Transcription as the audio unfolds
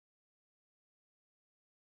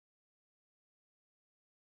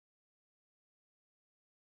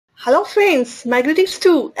Hello friends, my greetings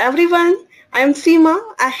to everyone. I am Seema.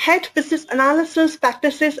 I head business analysis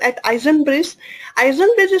practices at MANAGERISH.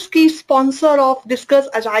 MANAGERISH is key sponsor of Discuss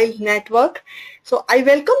Agile Network. So I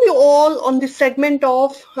welcome you all on this segment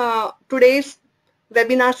of today's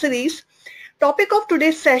webinar series. Topic of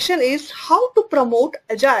today's session is how to promote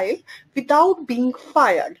Agile without being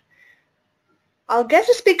fired. Our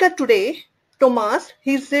guest speaker today, Tomasz,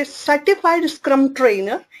 he's a certified Scrum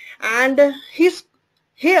trainer and he's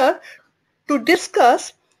here to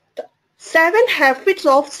discuss the 7 habits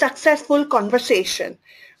of successful conversation.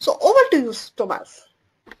 So over to you, Tomasz.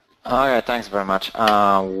 Yeah, thanks very much.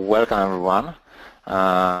 Welcome everyone.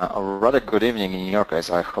 Rather good evening in your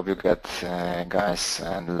case. I hope you guys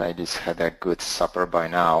and ladies had a good supper by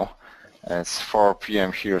now. It's 4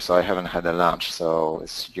 p.m. here, so I haven't had a lunch, so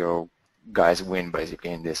it's your guys win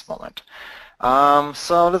basically in this moment.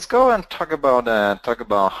 So let's go and talk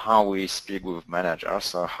about how we speak with managers.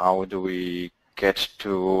 So how do we get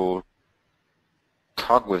to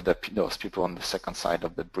talk with those people on the second side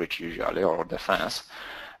of the bridge usually, or the fence.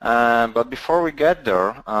 But before we get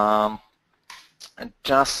there,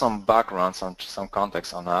 just some background, some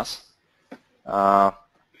context on us.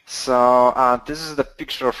 This is the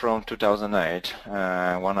picture from 2008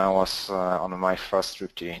 when I was on my first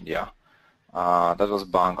trip to India. That was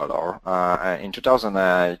Bangalore. In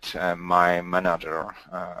 2008, my manager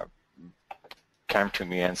came to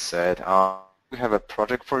me and said, we have a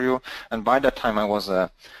project for you. And by that time, I was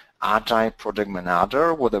a agile project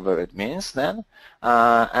manager, whatever it means then.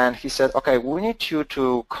 And he said, okay, we need you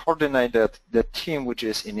to coordinate the team which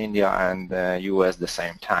is in India and the US the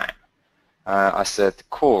same time. I said,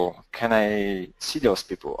 cool, can I see those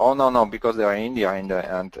people? Oh, no, because they are in India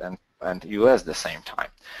and US the same time.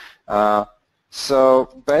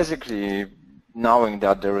 So basically, knowing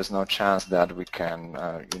that there is no chance that we can,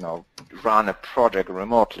 run a project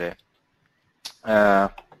remotely,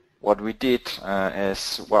 what we did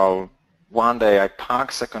is, well, one day I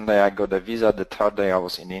packed, second day I got a visa, the third day I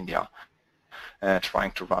was in India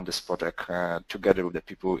trying to run this project together with the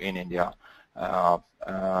people in India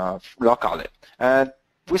locally.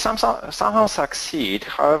 We somehow succeed.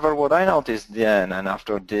 However, what I noticed then and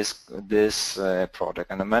after this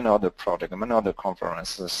project and many other projects and many other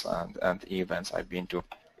conferences and events I've been to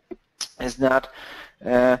is that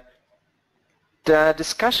the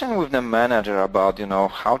discussion with the manager about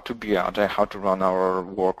how to be agile, how to run our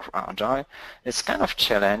work agile, is kind of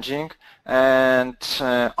challenging, and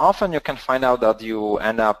often you can find out that you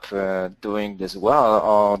end up doing this well,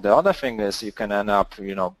 or the other thing is you can end up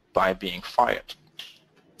by being fired.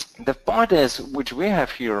 The point is, which we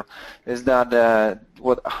have here, is that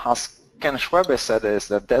what Ken Schwabe said is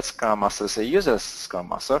that Scrum Master is a user Scrum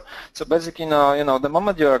Master. So basically, the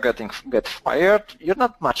moment you are get fired, you're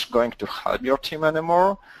not much going to help your team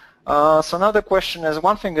anymore. So now the question is,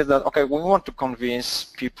 one thing is that, okay, we want to convince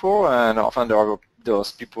people, and often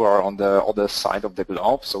those people are on the other side of the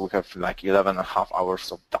globe, so we have like 11.5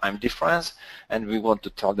 hours of time difference, and we want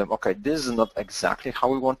to tell them, okay, this is not exactly how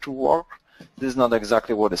we want to work. This is not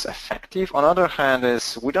exactly what is effective. On the other hand,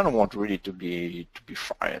 is we don't want really to be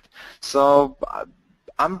fired. So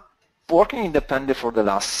I'm working independently for the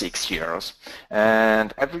last 6 years,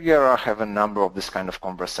 and every year I have a number of this kind of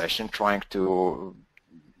conversation, trying to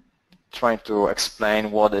explain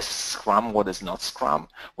what is Scrum, what is not Scrum,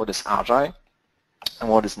 what is Agile, and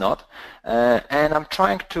what is not. And I'm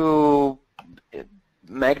trying to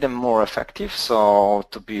make them more effective, so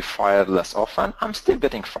to be fired less often. I'm still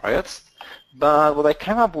getting fired. But what I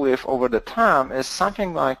came up with over the time is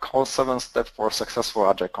something I call 7 steps for successful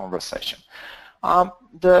agile conversation.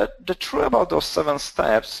 The truth about those 7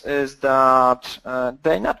 steps is that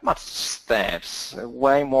they're not much steps,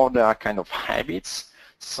 way more they are kind of habits.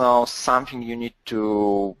 So something you need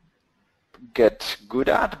to get good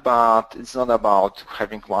at, but it's not about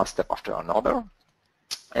having one step after another.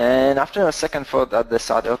 And after a second thought, I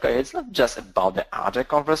decided, okay, it's not just about the agile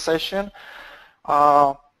conversation.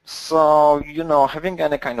 So, having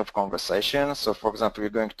any kind of conversation, so for example, you're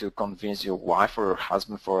going to convince your wife or your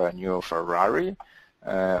husband for a new Ferrari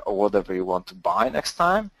or whatever you want to buy next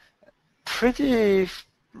time, pretty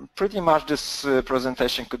much this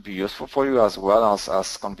presentation could be useful for you as well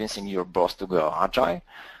as convincing your boss to go agile.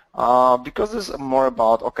 Because it's more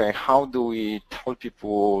about, okay, how do we tell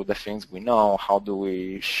people the things we know, how do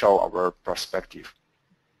we show our perspective.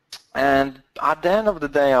 And at the end of the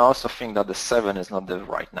day, I also think that the 7 is not the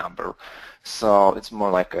right number. So it's more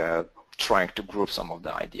like trying to group some of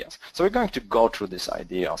the ideas. So we're going to go through these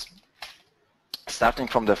ideas. Starting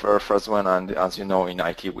from the very first one, and as you know, in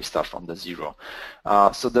IT, we start from the 0.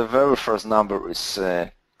 So the very first number is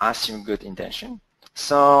assume good intention.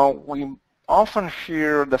 So we often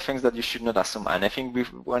hear the things that you should not assume anything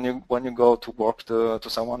when you go to work to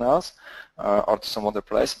someone else or to some other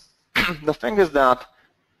place. The thing is that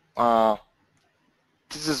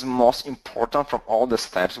this is most important from all the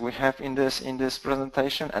steps we have in this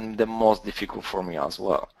presentation, and the most difficult for me as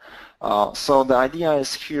well. So the idea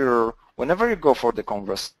is here, whenever you go for the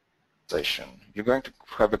conversation, you're going to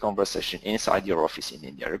have a conversation inside your office in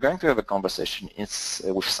India. You're going to have a conversation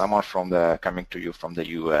with someone coming to you from the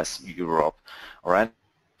US, Europe, or any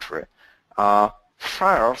country.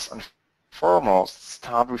 First and foremost,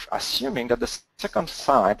 start with assuming that the second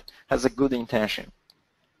side has a good intention.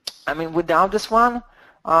 I mean, without this one,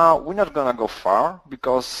 we're not going to go far,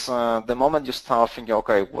 because the moment you start thinking,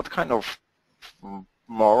 okay, what kind of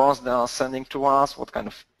morons they are sending to us, what kind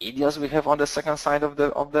of idiots we have on the second side of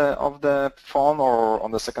the phone or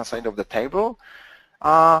on the second side of the table,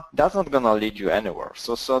 that's not going to lead you anywhere.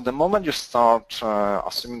 So the moment you start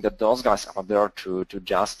assuming that those guys are there to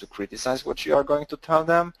criticize what you are going to tell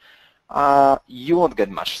them, you won't get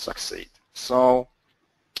much succeed. So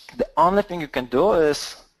the only thing you can do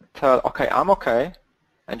is tell, okay, I'm okay,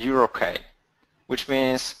 and you're okay, which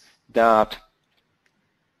means that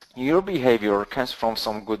your behavior comes from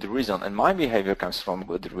some good reason, and my behavior comes from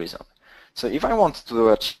good reason. So if I want to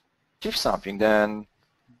achieve something, then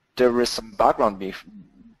there is some background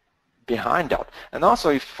behind that. And also,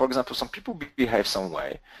 if, for example, some people behave some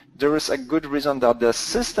way, there is a good reason that the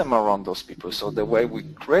system around those people, so the way we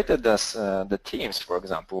created this, the teams, for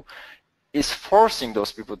example, is forcing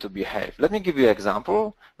those people to behave. Let me give you an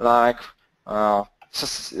example. Like,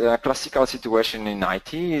 a classical situation in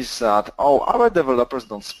IT is that, oh, our developers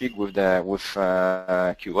don't speak with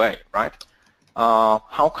QA, right?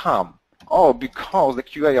 How come? Oh, because the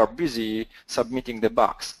QA are busy submitting the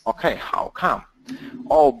bugs. Okay, how come?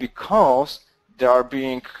 Oh, because they are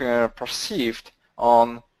being perceived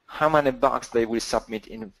on how many bugs they will submit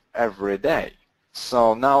in every day.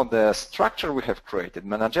 So now the structure we have created,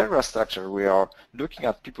 managerial structure, we are looking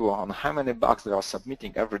at people on how many bugs they are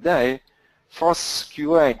submitting every day, force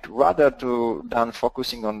QA rather than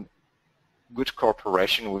focusing on good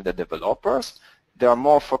cooperation with the developers. They are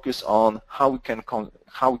more focused on how we can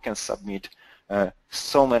submit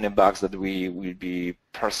so many bugs that we will be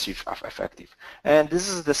perceived as effective. And this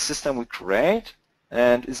is the system we create,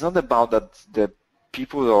 and it's not about that the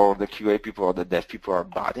people or the QA people or the dev people are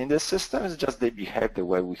bad in the system. It's just they behave the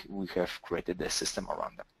way we have created the system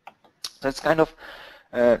around them. So it's kind of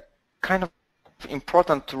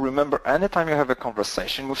important to remember anytime you have a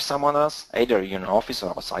conversation with someone else, either in your office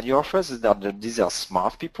or outside your office, is that these are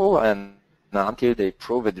smart people, and until they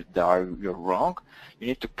prove it that you're wrong, you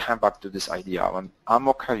need to come back to this idea, I'm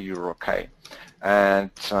okay, you're okay. And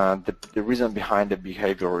the reason behind the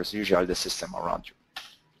behavior is usually the system around you.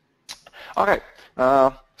 Okay,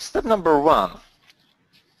 step number one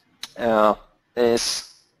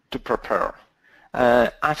is to prepare.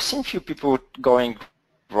 I've seen few people going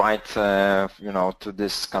right, to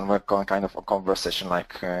this kind of a conversation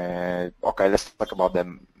like, okay, let's talk about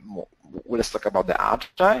the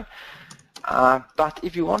agile. But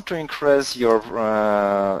if you want to increase your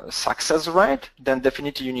success rate, then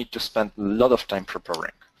definitely you need to spend a lot of time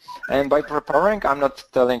preparing. And by preparing, I'm not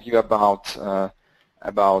telling you about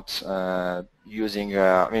using,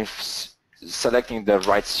 selecting the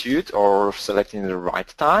right suit or selecting the right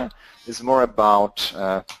tie. It's more about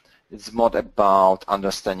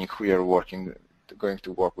understanding who you're going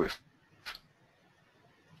to work with.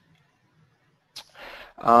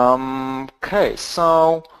 Okay,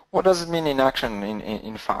 so what does it mean in action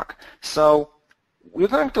in fact? So we're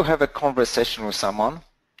going to have a conversation with someone,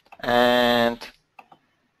 and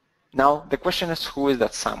now the question is, who is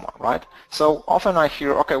that someone, right? So often I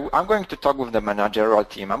hear, okay, I'm going to talk with the managerial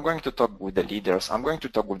team, I'm going to talk with the leaders, I'm going to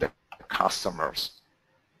talk with the customers.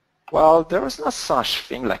 Well, there is not such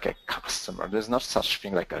thing like a customer. There's not such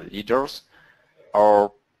thing like a leaders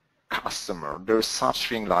or customer. There's such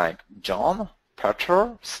thing like John,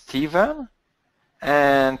 Peter, Steven,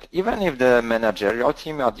 and even if the managerial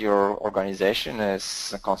team at your organization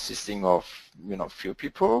is consisting of few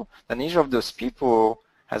people, then each of those people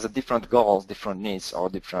has a different goals, different needs, or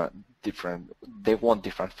different. They want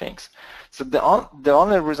different things. So the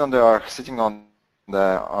only reason they are sitting on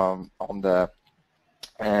the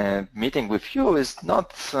meeting with you is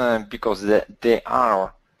not because they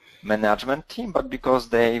are management team, but because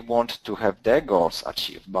they want to have their goals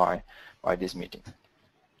achieved by this meeting.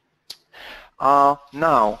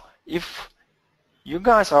 Now, if you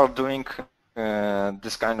guys are doing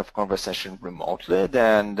this kind of conversation remotely,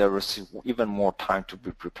 then there is even more time to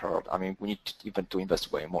be prepared. I mean, we need even to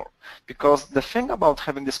invest way more. Because the thing about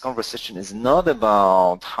having this conversation is not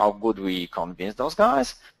about how good we convince those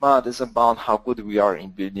guys, but it's about how good we are in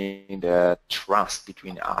building the trust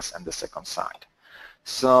between us and the second side.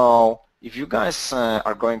 So if you guys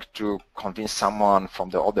are going to convince someone from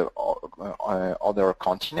the other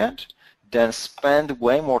continent, then spend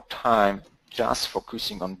way more time just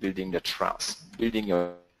focusing on building the trust, building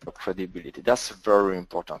your credibility. That's very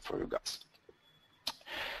important for you guys.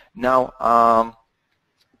 Now,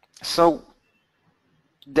 so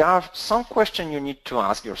there are some questions you need to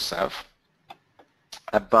ask yourself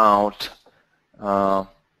about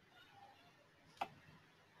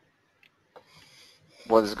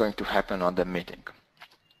what is going to happen on the meeting.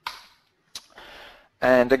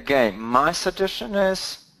 And again, my suggestion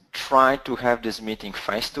is try to have this meeting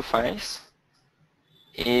face-to-face.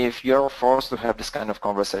 If you're forced to have this kind of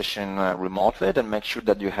conversation remotely, then make sure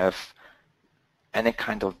that you have any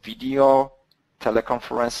kind of video,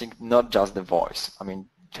 teleconferencing, not just the voice. I mean,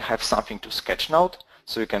 have something to sketch note,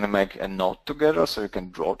 so you can make a note together, so you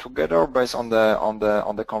can draw together based on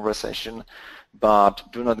the conversation, but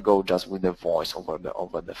do not go just with the voice over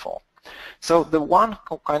the phone. So the one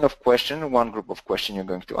kind of question, one group of questions you're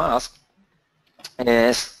going to ask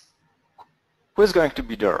is, who is going to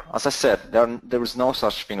be there? As I said, there is no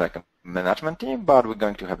such thing like a management team, but we're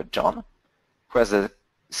going to have a John, who has a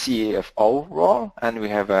CFO role, and we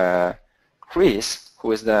have a Chris,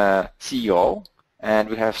 who is the CEO, and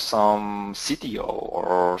we have some CTO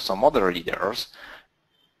or some other leaders,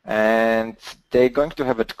 and they're going to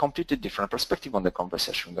have a completely different perspective on the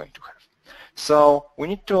conversation we're going to have. So we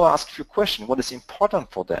need to ask a few questions. What is important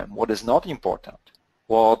for them? What is not important?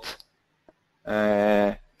 What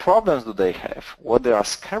problems do they have? What they are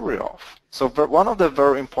scared of? So one of the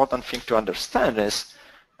very important things to understand is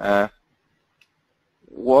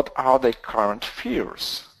what are their current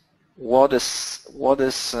fears? What is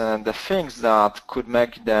the things that could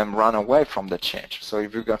make them run away from the change? So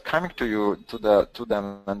if you're coming to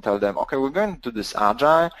them and tell them, okay, we're going to do this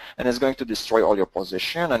agile, and it's going to destroy all your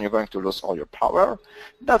position, and you're going to lose all your power,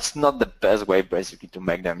 that's not the best way, basically, to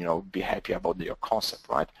make them, be happy about your concept,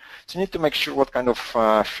 right? So you need to make sure what kind of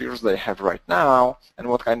fears they have right now, and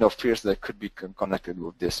what kind of fears they could be connected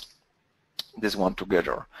with this one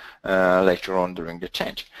together later on during the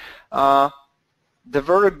change. The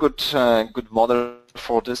very good model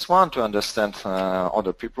for this one to understand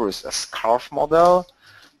other people is a SCARF model,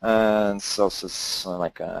 and so this is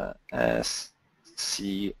like a SCARF.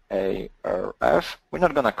 We're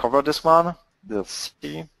not going to cover this one. The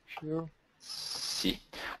C here. C.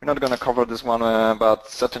 We're not going to cover this one, but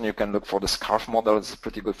certainly you can look for the SCARF model. It's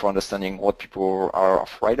pretty good for understanding what people are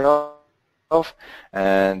afraid of,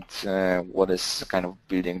 and what is kind of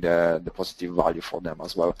building the positive value for them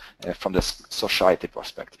as well from the society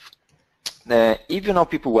perspective. If you know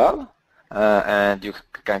people well and you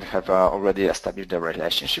kind of have already established a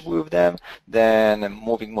relationship with them, then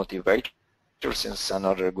moving motivators is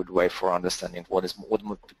another good way for understanding what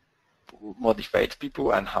motivates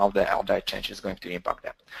people and how the agile change is going to impact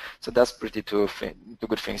them. So that's pretty two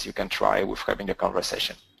good things you can try with having a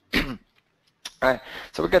conversation. Right.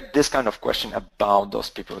 So we get this kind of question about those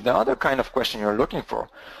people. The other kind of question you're looking for,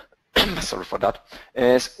 sorry for that,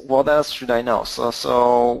 is what else should I know?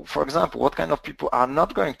 So for example, what kind of people are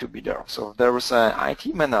not going to be there? So there is an IT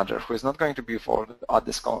manager who is not going to be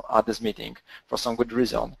at this meeting for some good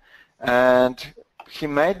reason, and he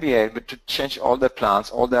may be able to change all the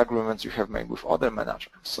plans, all the agreements you have made with other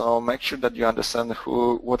managers. So make sure that you understand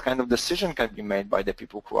what kind of decision can be made by the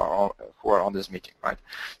people who are on this meeting, right?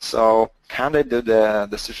 So can they do the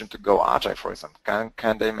decision to go agile, for example?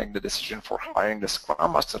 Can they make the decision for hiring the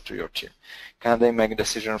Scrum Master to your team? Can they make a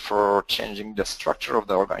decision for changing the structure of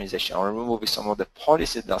the organization or removing some of the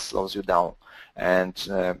policies that slows you down and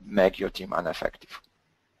make your team ineffective?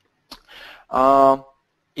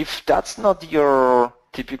 If that's not your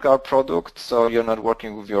typical product, so you're not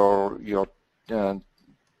working with your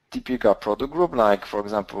typical product group, like for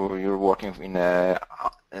example you're working in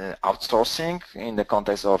outsourcing in the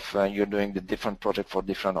context of you're doing the different project for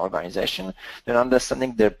different organizations, then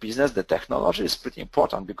understanding their business, the technology is pretty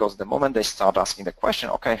important, because the moment they start asking the question,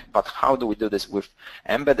 okay, but how do we do this with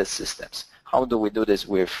embedded systems? How do we do this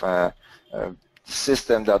with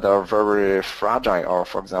systems that are very fragile, or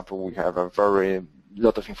for example we have a very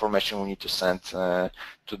lot of information we need to send to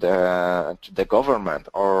the government,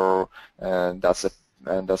 or that's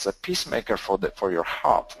a peacemaker for your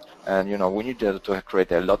hub, and we need to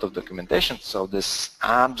create a lot of documentation. So this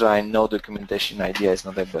agile no documentation idea is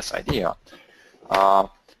not the best idea.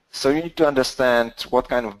 So you need to understand what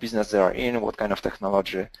kind of business they are in, what kind of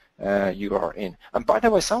technology you are in. And by the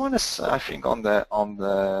way, someone is, I think,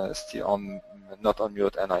 still on, not on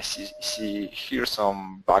mute, and I hear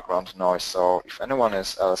some background noise. So if anyone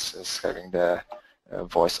else is having the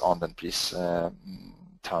voice on, then please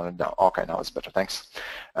turn it down. Okay, now it's better. Thanks.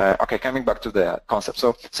 Okay, coming back to the concept.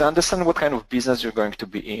 So understand what kind of business you're going to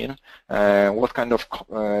be in, what kind of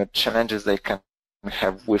challenges they can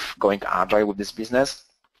have with going agile with this business.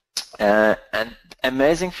 And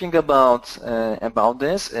amazing thing about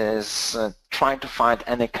this is trying to find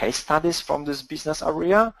any case studies from this business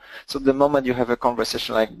area. So the moment you have a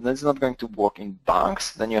conversation like that's not going to work in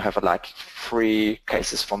banks, then you have like 3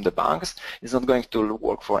 cases from the banks. It's not going to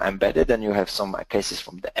work for embedded, then you have some cases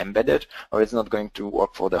from the embedded, or it's not going to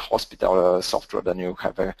work for the hospital software, then you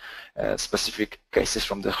have a specific cases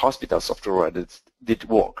from the hospital software that did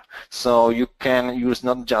work. So you can use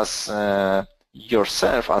not just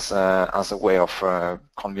yourself as a way of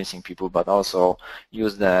convincing people, but also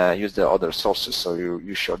use the other sources. So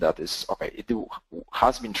you show that it's okay. It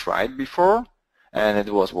has been tried before, and it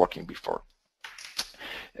was working before.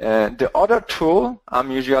 The other tool I'm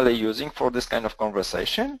usually using for this kind of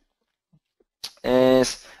conversation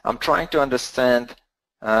is I'm trying to understand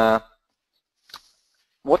what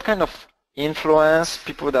kind of influence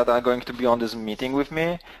people that are going to be on this meeting with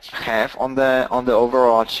me have on the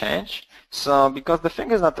overall change. So because the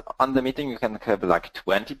thing is that on the meeting you can have like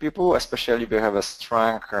 20 people, especially if you have a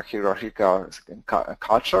strong hierarchical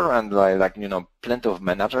culture and like you know plenty of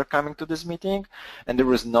managers coming to this meeting, and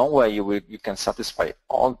there is no way you can satisfy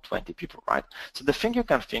all 20 people, right? So the thing you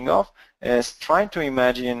can think of is trying to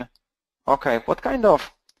imagine, okay, what kind of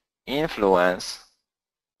influence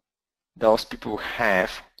those people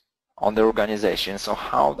have on the organization, so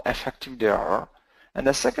how effective they are. And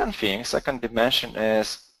the second dimension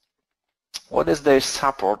is what is their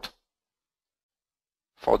support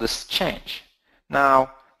for this change.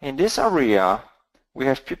 Now, in this area, we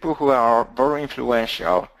have people who are very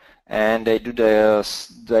influential, and they do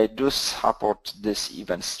support this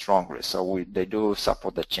even strongly. So they do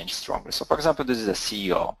support the change strongly. So, for example, this is a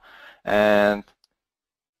CEO, and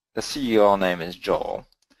the CEO name is Joel,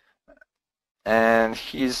 and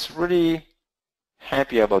he's really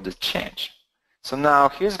happy about the change. So now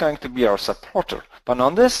he's going to be our supporter. But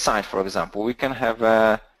on this side, for example, we can have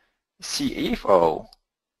a CFO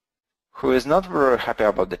who is not very happy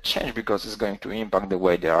about the change because it's going to impact the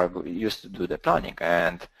way they are used to do the planning,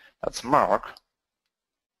 and that's Mark.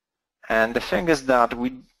 And the thing is that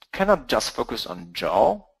we cannot just focus on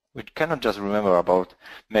Joe. We cannot just remember about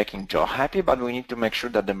making Joe happy, but we need to make sure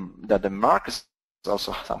that the Mark is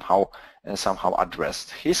also somehow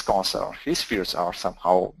addressed. His concerns, his fears are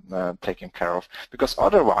somehow taken care of, because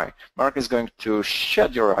otherwise Mark is going to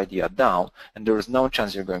shut your idea down, and there is no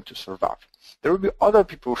chance you're going to survive. There will be other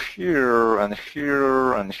people here and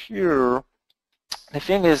here and here. The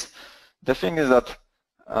thing is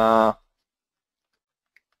that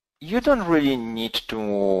you don't really need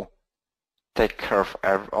to take care of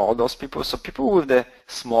all those people. So people with the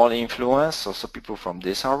small influence, so people from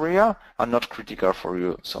this area, are not critical for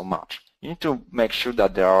you so much. You need to make sure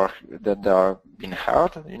that they are being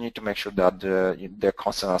heard. You need to make sure that their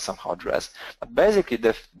concerns are somehow addressed. But basically,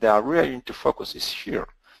 the area you need to focus is here.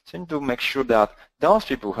 So you need to make sure that those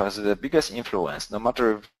people who have the biggest influence, no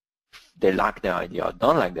matter if they like the idea or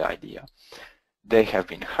don't like the idea, they have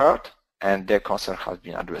been heard and their concern has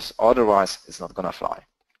been addressed. Otherwise, it's not going to fly.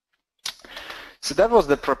 So that was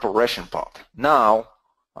the preparation part. Now,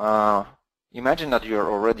 imagine that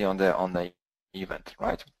you're already on the event,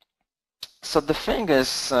 right? So the thing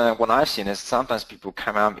is, what I've seen is sometimes people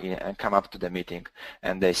come up to the meeting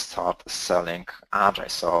and they start selling Agile.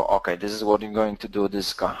 So, okay, this is what you're going to do. This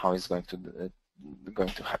is how it's going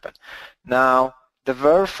to happen. Now, the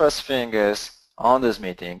very first thing is on this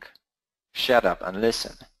meeting, shut up and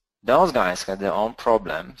listen. Those guys have their own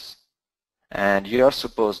problems, and you are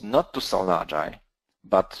supposed not to solve Agile,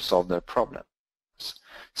 but to solve their problems.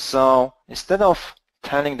 So instead of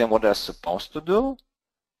telling them what they're supposed to do,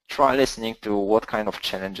 try listening to what kind of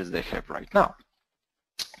challenges they have right now.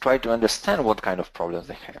 Try to understand what kind of problems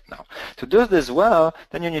they have now. To do this well,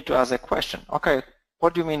 then you need to ask a question. Okay,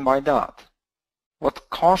 what do you mean by that? What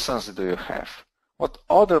concerns do you have? What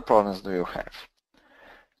other problems do you have?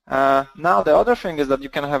 Now the other thing is that you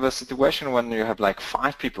can have a situation when you have like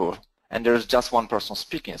 5 people and there's just one person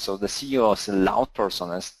speaking. So the CEO is a loud person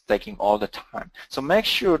and is taking all the time. So make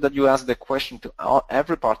sure that you ask the question to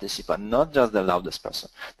every participant, not just the loudest person.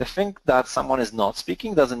 The thing that someone is not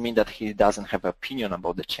speaking doesn't mean that he doesn't have an opinion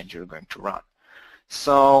about the change you're going to run.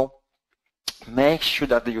 So make sure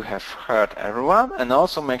that you have heard everyone, and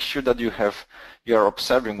also make sure that you're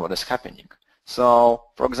observing what is happening. So,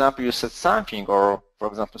 for example, you said something, or for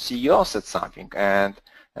example, CEO said something, and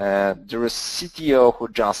there is CTO who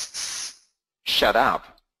just shut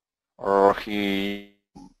up, or he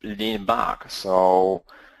leaned back, so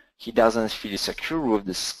he doesn't feel secure with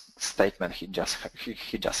this statement he just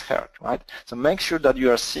heard, right? So make sure that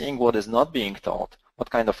you are seeing what is not being taught,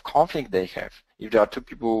 what kind of conflict they have. If there are two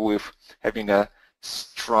people with having a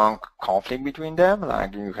strong conflict between them,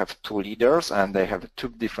 like you have two leaders and they have two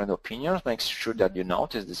different opinions, make sure that you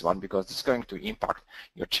notice this one, because it's going to impact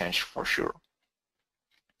your change for sure.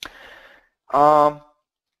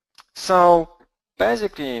 So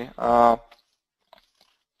basically,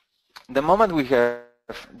 the moment we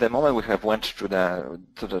have went through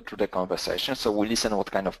the conversation, so we listen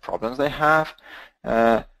what kind of problems they have.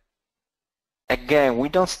 Again, we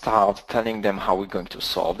don't start telling them how we're going to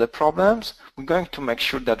solve the problems. We're going to make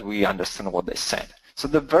sure that we understand what they said. So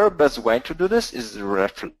the very best way to do this is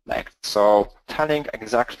reflect. So telling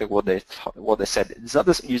exactly what they said. It's not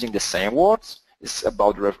just using the same words. It's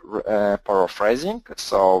about paraphrasing,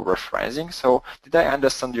 so rephrasing. So did I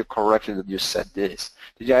understand you correctly that you said this?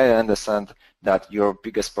 Did I understand that your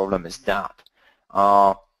biggest problem is that?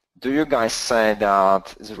 Do you guys say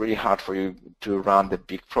that it's really hard for you to run the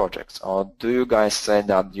big projects? Or do you guys say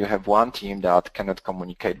that you have one team that cannot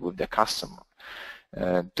communicate with the customer?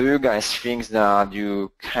 Do you guys think that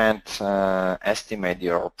you can't estimate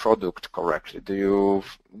your product correctly? Do you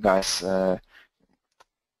guys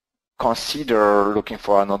consider looking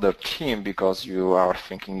for another team because you are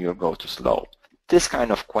thinking you'll go too slow? This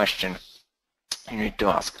kind of question you need to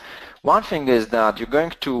ask. One thing is that you're going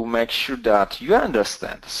to make sure that you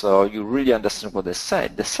understand, so you really understand what they say.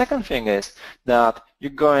 The second thing is that you're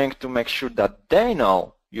going to make sure that they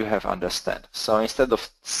know you have understand. So instead of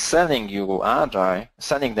selling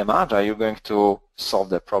them agile, you're going to solve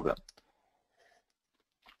the problem.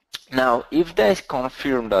 Now, if they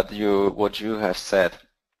confirm that what you have said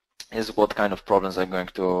is what kind of problems they're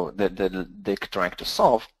trying to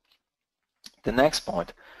solve, the next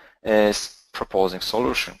point is proposing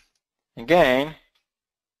solution. Again,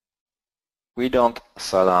 we don't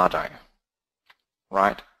sell agile,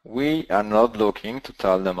 right? We are not looking to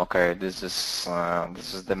tell them, okay, this is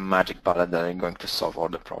the magic bullet that is going to solve all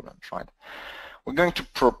the problems, right? We're going to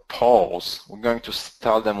propose, we're going to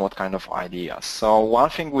tell them what kind of ideas. So one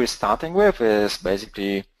thing we're starting with is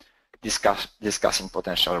basically discussing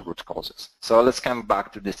potential root causes. So let's come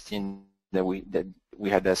back to this thing that we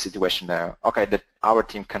had a situation there. Okay, that our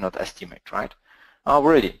team cannot estimate, right? Oh,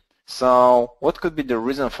 really? So what could be the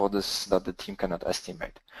reason for this that the team cannot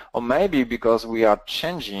estimate? Or maybe because we are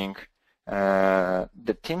changing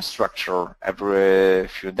the team structure every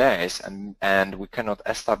few days and we cannot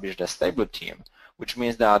establish a stable team, which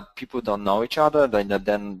means that people don't know each other, they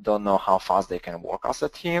then don't know how fast they can work as a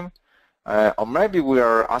team. Or maybe we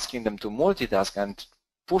are asking them to multitask and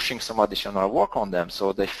pushing some additional work on them,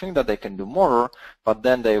 so they think that they can do more, but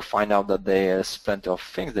then they find out that there's plenty of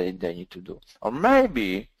things they need to do. Or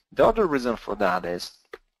maybe the other reason for that is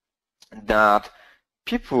that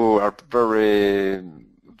people are very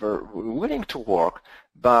willing to work,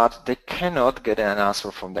 but they cannot get an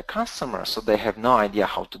answer from the customer, so they have no idea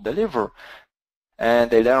how to deliver.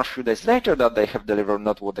 And they learn a few days later that they have delivered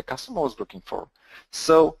not what the customer was looking for.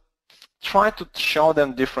 So try to show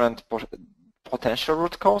them different potential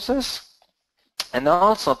root causes, and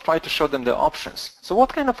also try to show them the options. So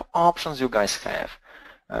what kind of options you guys have?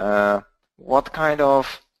 What kind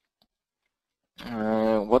of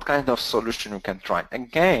solution you can try?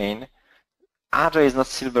 Again, Agile is not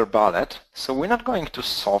silver bullet, so we're not going to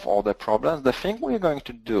solve all the problems. The thing we're going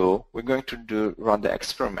to run the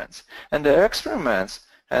experiments, and the experiments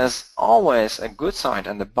has always a good side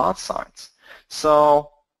and a bad sides. So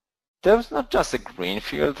there's not just a green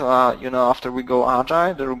field, after we go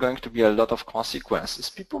agile, there are going to be a lot of consequences.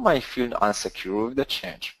 People might feel insecure with the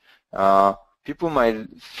change. People might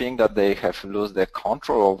think that they have lost their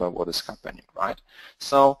control over what is happening, right?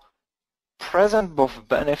 So present both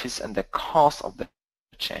benefits and the cost of the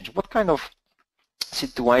change. What kind of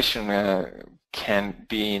situation can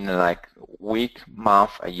be in like week,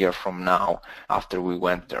 month, a year from now after we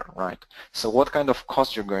went there, right? So what kind of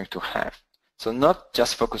cost you're going to have? So not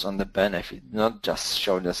just focus on the benefit, not just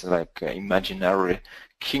show this like imaginary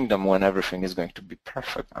kingdom when everything is going to be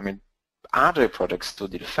perfect. I mean, agile projects too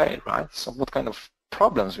did fail, right? So what kind of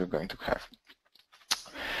problems we're going to have?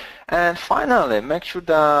 And finally, make sure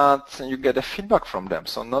that you get a feedback from them.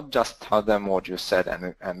 So not just tell them what you said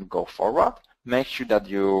and go forward. Make sure that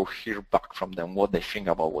you hear back from them what they think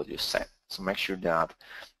about what you said. So make sure that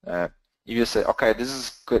if you say, okay,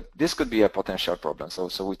 this could be a potential problem. So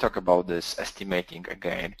we talk about this estimating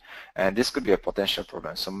again, and this could be a potential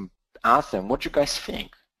problem. So ask them, what you guys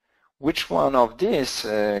think? Which one of these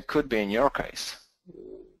could be in your case?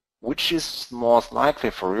 Which is most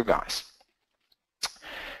likely for you guys?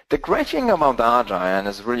 The great thing about Agile, and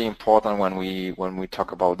it's really important when we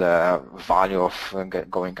talk about the value of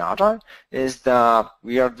going Agile, is that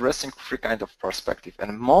we are addressing three kinds of perspective.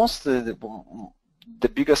 And most the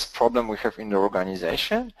biggest problem we have in the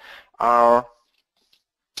organization are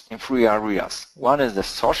in three areas. One is the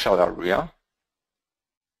social area.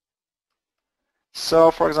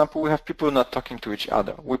 So, for example, we have people not talking to each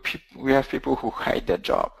other. We have people who hate their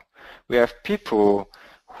job. We have people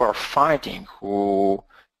who are fighting, who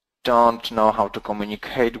don't know how to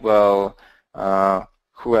communicate well,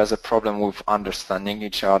 who has a problem with understanding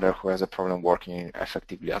each other, who has a problem working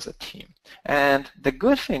effectively as a team. And the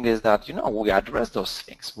good thing is that, we address those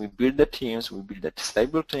things. We build the teams, we build the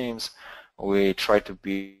stable teams, we try to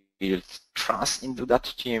build trust into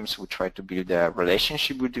that teams, we try to build a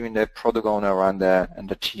relationship between the product owner and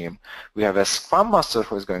the team. We have a Scrum Master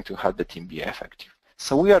who is going to help the team be effective.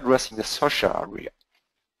 So we are addressing the social area.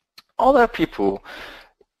 Other people,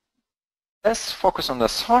 let's focus on the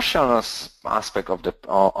social aspect of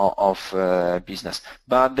the business,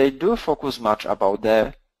 but they do focus much about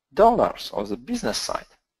the dollars or the business side.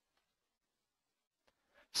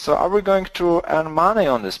 So are we going to earn money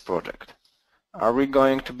on this project? Are we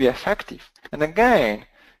going to be effective? And again,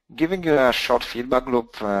 giving you a short feedback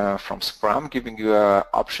loop from Scrum, giving you an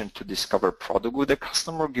option to discover product with the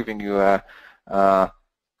customer, giving you a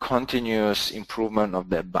continuous improvement of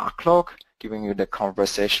the backlog, giving you the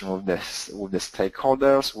conversation with the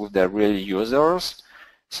stakeholders, with the real users.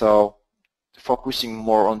 So focusing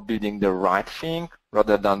more on building the right thing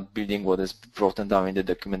rather than building what is written down in the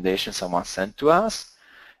documentation someone sent to us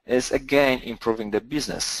is again improving the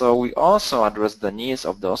business. So we also address the needs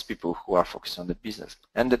of those people who are focused on the business.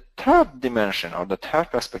 And the third dimension or the third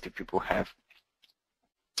perspective people have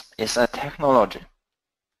is a technology.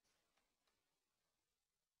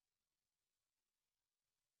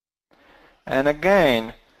 And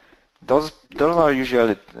again, those are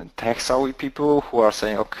usually tech-savvy people who are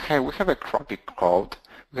saying, okay, we have a crappy code,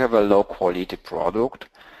 we have a low-quality product,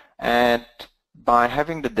 and by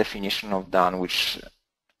having the definition of done, which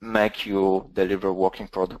make you deliver working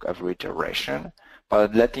product every iteration,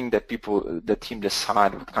 but letting the team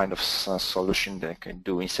decide what kind of solution they can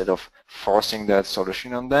do instead of forcing that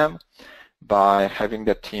solution on them, by having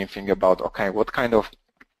the team think about, okay, what kind of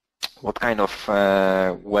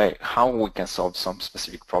way, how we can solve some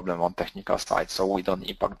specific problem on technical side so we don't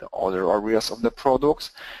impact the other areas of the products.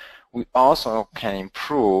 We also can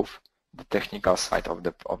improve the technical side of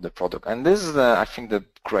the product. And this is, I think, the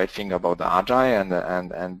great thing about the Agile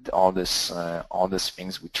and all these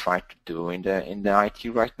things we try to do in the IT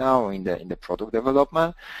right now, in the product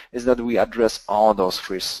development, is that we address all those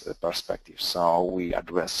three perspectives. So we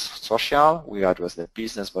address social, we address the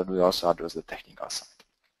business, but we also address the technical side.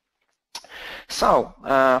 So,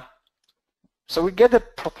 so we get a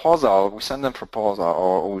proposal, we send them proposal,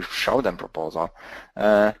 or we show them proposal,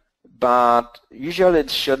 but usually it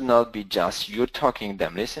should not be just you talking,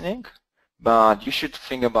 them listening, but you should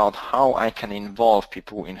think about how I can involve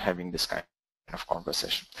people in having this kind of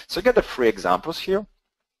conversation. So you get the three examples here.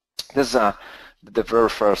 There's the very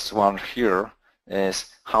first one here is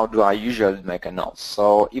how do I usually make a note.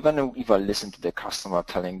 So even if I listen to the customer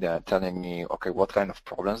telling me, okay, what kind of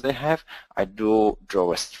problems they have, I do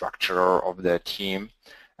draw a structure of the team.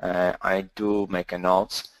 I do make a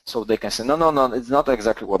note so they can say, no, it's not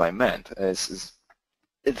exactly what I meant. It's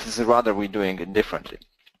rather we're doing it differently.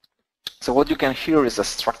 So what you can hear is the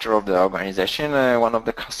structure of the organization one of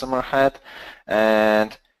the customer had,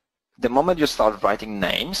 and the moment you start writing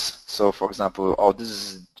names, so for example, oh,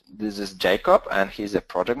 this is Jacob and he's a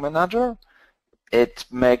project manager, it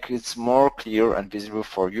makes it more clear and visible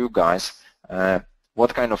for you guys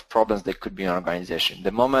what kind of problems there could be in an organization.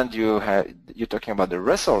 The moment you're talking about the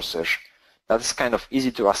resources, that's kind of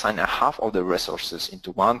easy to assign a half of the resources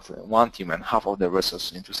into one team and half of the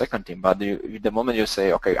resources into second team. But the moment you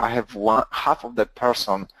say, okay, I have half of the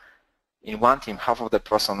person in one team, half of the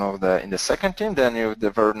person in the second team, then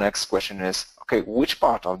the very next question is, okay, which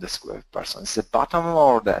part of this person? Is it bottom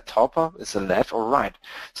or the top? Is it left or right?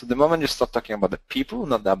 So the moment you start talking about the people,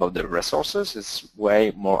 not about the resources, it's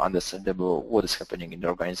way more understandable what is happening in the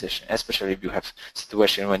organization, especially if you have a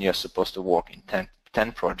situation when you're supposed to work in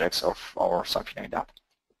 10 projects or something like that.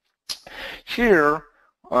 Here,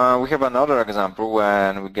 we have another example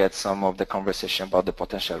when we get some of the conversation about the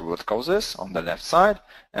potential root causes on the left side,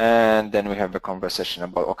 and then we have a conversation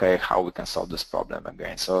about, okay, how we can solve this problem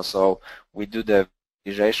again. So we do the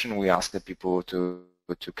visualization, we ask the people to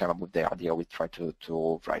come up with the idea, we try to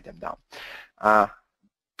write them down.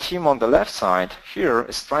 Team on the left side here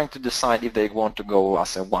is trying to decide if they want to go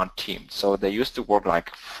as a one team. So they used to work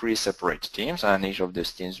like 3 separate teams, and each of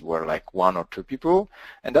these teams were like 1 or 2 people,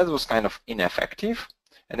 and that was kind of ineffective.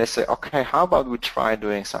 And they say, okay, how about we try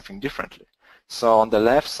doing something differently? So on the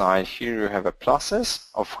left side here you have a pluses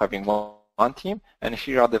of having one team, and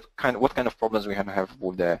here are the what kind of problems we have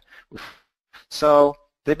with so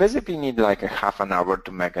they basically need like a half an hour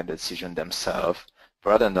to make a decision themselves,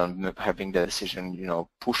 rather than having the decision,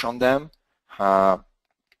 push on them on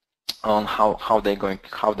how they're going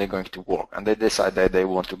to work, and they decide that they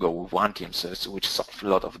want to go with one team, which solves a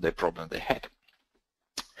lot of the problem they had.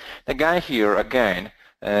 The guy here again,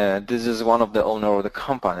 this is one of the owner of the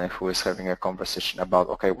company who is having a conversation about,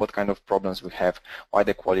 okay, what kind of problems we have, why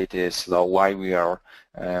the quality is low, why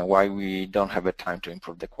we don't have a time to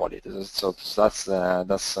improve the quality. So that's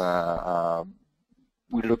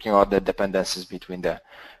we're looking at the dependencies between the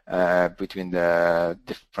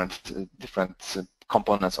different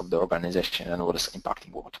components of the organization and what is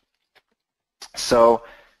impacting what. So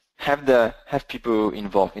have people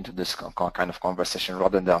involved into this kind of conversation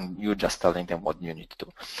rather than you just telling them what you need to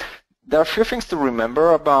do. There are a few things to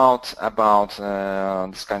remember about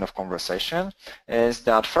this kind of conversation. Is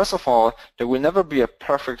that first of all, there will never be a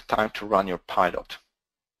perfect time to run your pilot.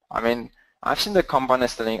 I mean, I've seen the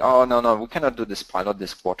companies telling, oh, no, we cannot do this pilot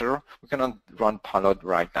this quarter. We cannot run pilot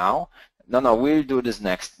right now. No, we'll do this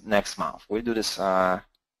next month. We'll do this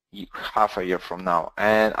half a year from now.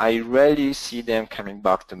 And I rarely see them coming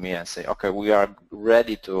back to me and say, okay, we are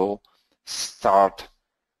ready to start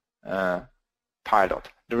pilot.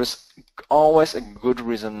 There is always a good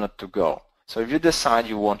reason not to go. So if you decide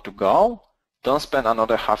you want to go, don't spend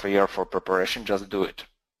another half a year for preparation, just do it.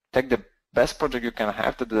 Take the best project you can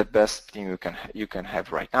have to the best thing you can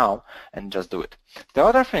have right now, and just do it. The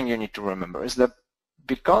other thing you need to remember is that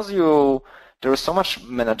because there is so much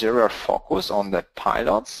managerial focus on the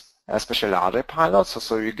pilots, especially other pilots,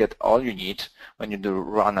 so you get all you need when you do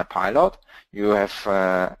run a pilot. You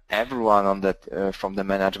have everyone on that from the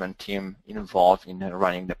management team involved in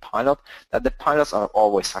running the pilot, that the pilots are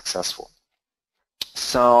always successful.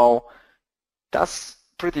 So that's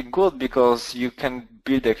pretty good because you can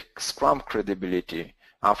build a Scrum credibility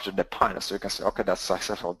after the pilot, so you can say, okay, that's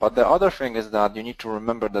successful. But the other thing is that you need to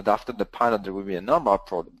remember that after the pilot there will be a normal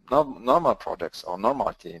projects or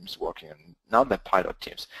normal teams working, not the pilot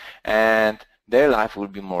teams, and their life will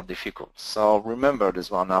be more difficult. So remember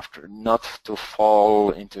this one, after not to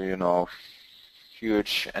fall into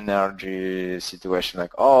huge energy situation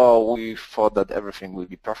like, oh, we thought that everything will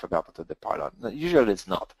be perfect after the pilot. No, usually it's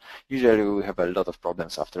not. Usually we have a lot of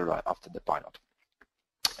problems after the pilot.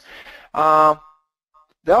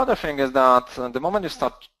 The other thing is that the moment you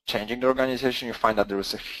start changing the organization, you find that there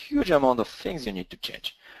is a huge amount of things you need to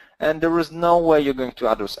change, and there is no way you're going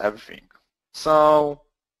to address everything. So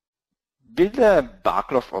build a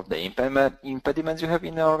backlog of the impediments you have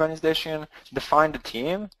in the organization, define the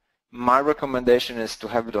team. My recommendation is to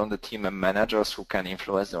have it on the team and managers who can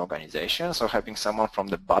influence the organization. So having someone from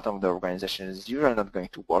the bottom of the organization is usually not going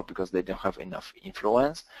to work because they don't have enough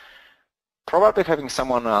influence. Probably having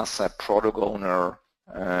someone as a product owner,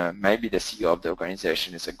 maybe the CEO of the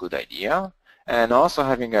organization, is a good idea. And also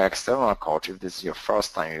having an external coach, if this is your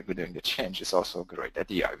first time you're doing the change, is also a great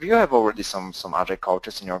idea. If you have already some agile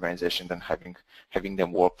coaches in your organization, then having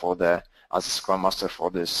them work as a Scrum Master for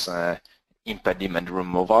this impediment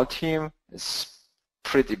removal team is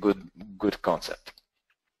pretty good concept.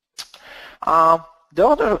 The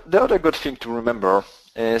other good thing to remember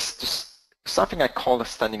is something I call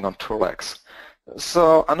standing on two legs.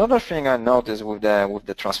 So another thing I noticed with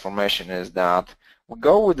the transformation is that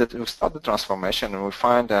we start the transformation and we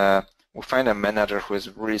find a manager who is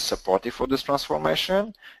really supportive for this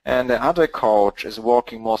transformation, and the other coach is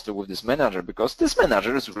working mostly with this manager because this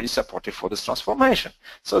manager is really supportive for this transformation.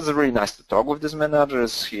 So it's really nice to talk with this manager.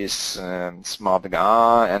 He's a smart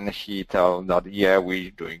guy, and he tells that, yeah,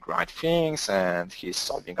 we're doing right things, and he's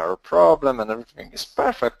solving our problem, and everything is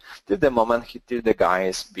perfect till the moment till the guy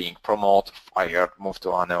is being promoted, fired, moved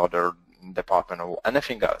to another department, or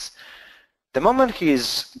anything else. The moment he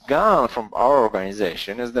is gone from our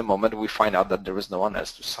organization is the moment we find out that there is no one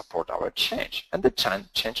else to support our change, and the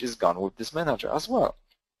change is gone with this manager as well.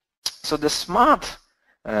 So the smart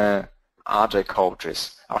agile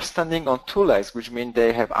coaches are standing on two legs, which means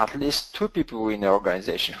they have at least two people in the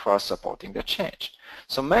organization who are supporting the change.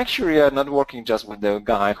 So make sure you are not working just with the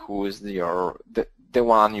guy who is the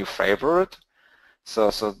one you favorite,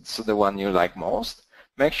 so the one you like most.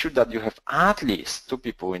 Make sure that you have at least 2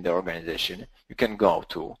 people in the organization you can go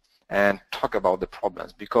to and talk about the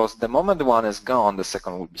problems, because the moment the one is gone, the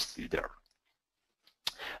second will be still there.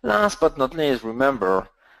 Last but not least, remember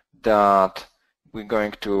that we're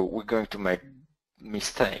going to make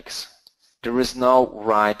mistakes. There is no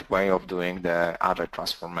right way of doing the agile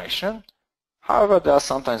transformation. However, there are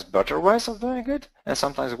sometimes better ways of doing it and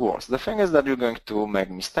sometimes worse. The thing is that you're going to make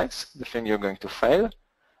mistakes, the thing you're going to fail,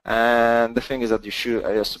 and the thing is that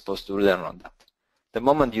you're supposed to learn on that. The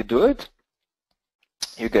moment you do it,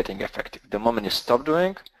 you're getting effective. The moment you stop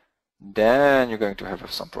doing, then you're going to have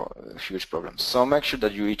some huge problems. So make sure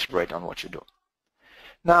that you iterate on what you do.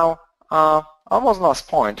 Now, almost last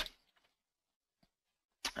point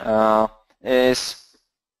is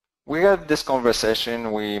we had this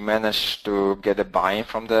conversation. We managed to get a buy-in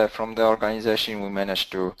from the organization. We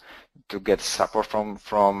managed to get support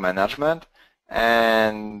from management,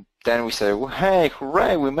 and then we say, well, hey,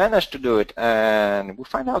 hooray, we managed to do it. And we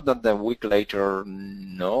find out that a week later,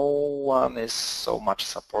 no one is so much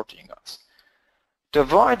supporting us. To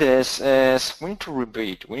avoid this is we need to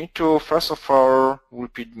repeat. We need to, first of all,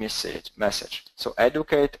 repeat message. So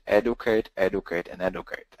educate, educate, educate, and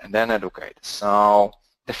educate, and then educate. So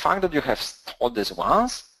the fact that you have told this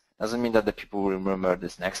once doesn't mean that the people will remember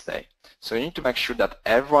this next day. So you need to make sure that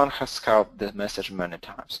everyone has heard the message many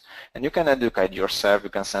times. And you can educate yourself,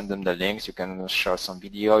 you can send them the links, you can share some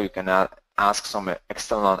video, you can ask some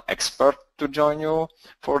external expert to join you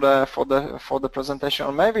for the presentation,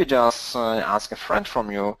 or maybe just ask a friend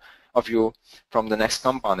from you from the next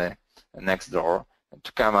company next door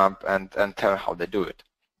to come up and tell how they do it.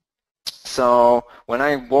 So when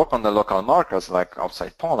I work on the local markets like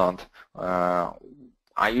outside Poland,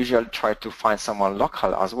 I usually try to find someone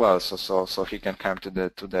local as well, so he can come to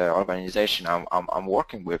the organization I'm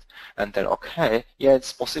working with and tell, okay, yeah,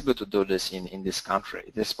 it's possible to do this in this country.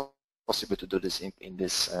 It is possible to do this in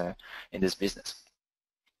this business.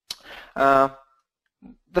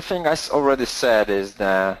 The thing I already said is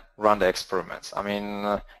run the experiments. I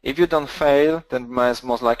mean, if you don't fail, then most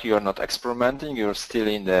likely you're not experimenting. You're still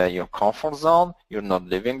in your comfort zone. You're not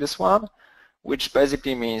living this one, which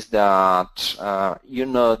basically means that you're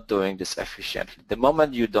not doing this efficiently. The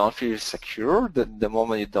moment you don't feel secure, the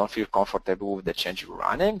moment you don't feel comfortable with the change you're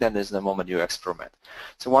running, then is the moment you experiment.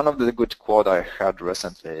 So one of the good quotes I heard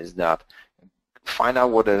recently is that find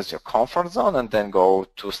out what is your comfort zone and then go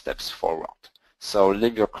 2 steps forward. So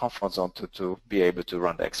leave your comfort zone to be able to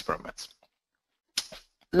run the experiments.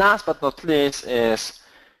 Last but not least is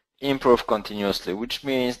improve continuously, which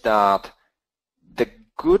means that the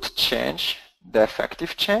good change, the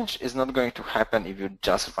effective change, is not going to happen if you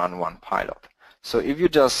just run one pilot. So if you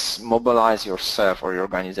just mobilize yourself or your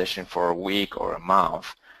organization for a week or a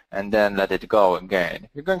month and then let it go again,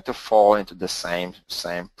 you're going to fall into the same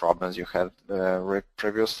problems you had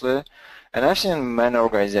previously. And I've seen many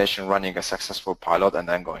organizations running a successful pilot and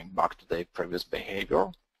then going back to their previous behavior.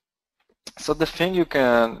 So the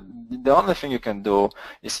only thing you can do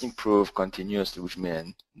is improve continuously, which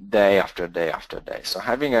means day after day after day. So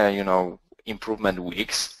having a improvement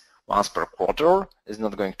weeks once per quarter is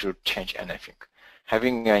not going to change anything.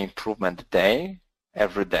 Having an improvement day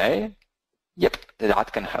every day, yep,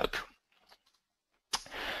 that can help.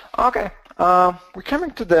 Okay, we're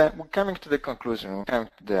coming to the conclusion. We're coming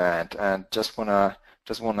to the end, and just wanna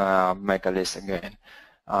make a list again.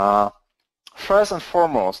 First and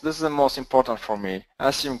foremost, this is the most important for me.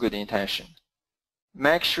 Assume good intention.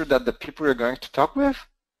 Make sure that the people you're going to talk with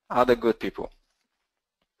are the good people.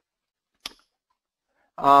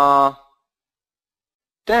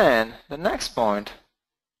 Then the next point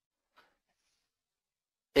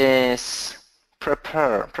is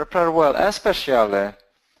prepare. Prepare well, especially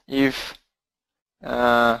if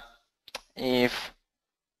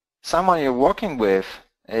someone you're working with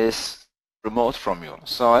is remote from you.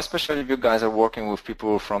 So especially if you guys are working with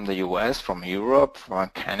people from the US, from Europe, from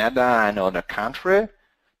Canada, and other country,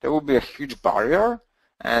 there will be a huge barrier,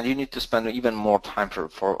 and you need to spend even more time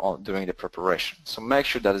for doing the preparation. So make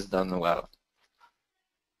sure that is done well.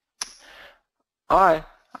 All right.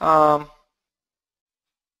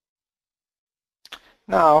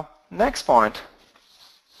 Now, next point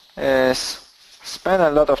is spend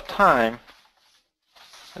a lot of time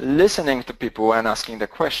listening to people and asking the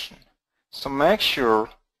question. So make sure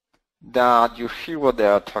that you hear what they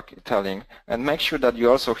are telling, and make sure that you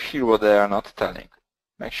also hear what they are not telling.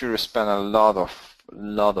 Make sure you spend a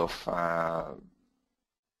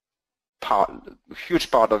huge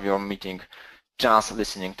part of your meeting just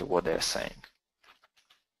listening to what they are saying.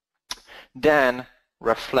 then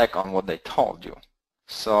reflect on what they told you.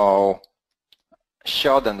 So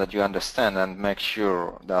show them that you understand and make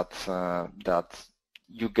sure that that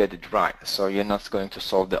you get it right. So you're not going to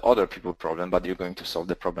solve the other people's problem, but you're going to solve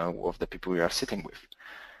the problem of the people you are sitting with.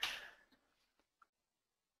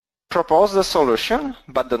 Propose the solution,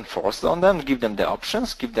 but don't force it on them. Give them the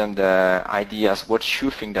options, give them the ideas, what you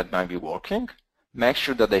think that might be working. Make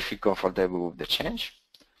sure that they feel comfortable with the change.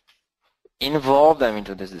 Involve them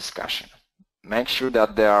into this discussion. Make sure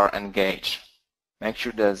that they are engaged. Make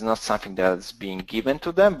sure that it's not something that's being given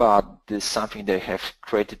to them, but it's something they have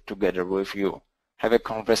created together with you. Have a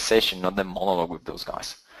conversation, not a monologue with those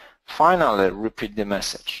guys. Finally, repeat the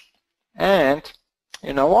message. And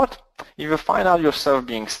you know what? If you find out yourself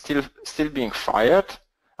being still being fired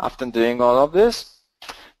after doing all of this,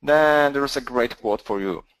 then there is a great quote for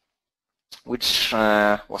you, which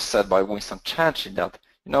was said by Winston Churchill, that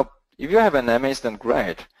if you have enemies, then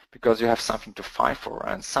great, because you have something to fight for.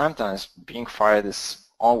 And sometimes being fired is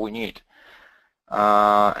all we need.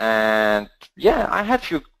 And yeah, I had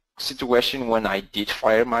few situation when I did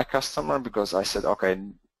fire my customer because I said, okay,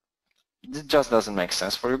 this just doesn't make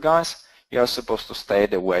sense for you guys. You are supposed to stay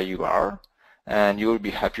the way you are, and you will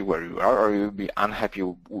be happy where you are, or you will be unhappy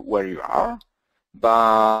where you are.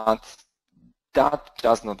 But that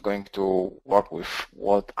just not going to work with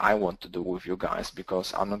what I want to do with you guys,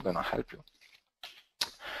 because I'm not going to help you.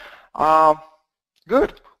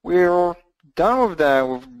 Good. We're done with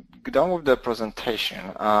the presentation.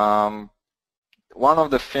 One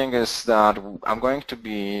of the things is that I'm going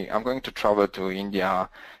to travel to India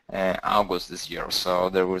August this year, so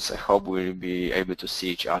there was a hope we'll be able to see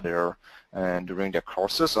each other during the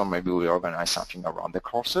courses, or maybe we organize something around the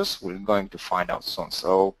courses. We're going to find out soon.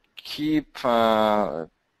 So keep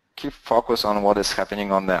focus on what is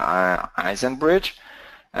happening on the Eisen Bridge,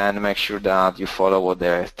 and make sure that you follow what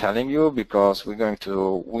they're telling you, because we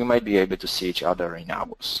might be able to see each other in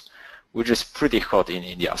August, which is pretty hot in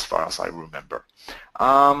India as far as I remember.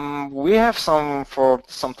 We have some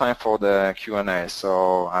time for the Q&A,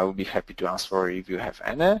 so I will be happy to answer if you have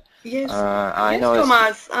any. Yes, I yes, know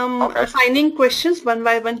Tomasz. okay. Assigning questions one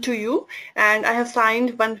by one to you, and I have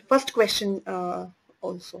signed one first question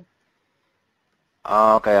also.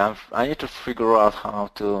 Okay, I need to figure out how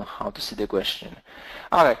to see the question.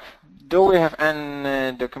 Okay, do we have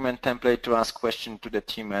any document template to ask question to the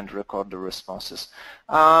team and record the responses?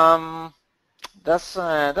 That's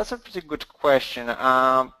a pretty good question.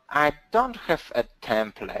 I don't have a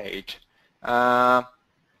template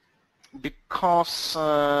because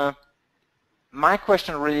my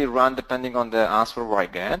question really run depending on the answer I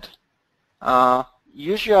get.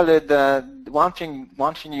 Usually, the one thing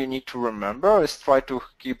you need to remember is try to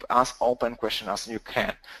keep as open question as you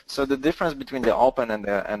can. So the difference between the open and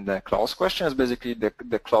the closed question is basically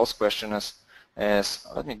the closed question is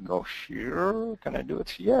let me go here. Can I do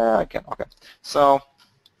it? Yeah, I can. Okay. So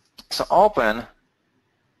open.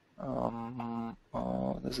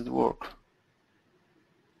 Oh, does it work?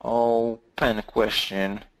 Open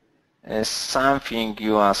question is something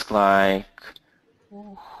you ask like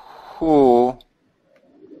who,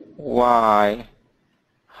 why,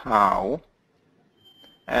 how,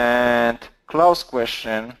 and closed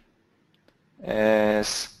question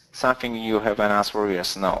is something you have an answer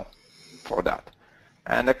yes, no for that.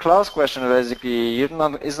 And the closed question basically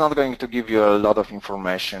is not going to give you a lot of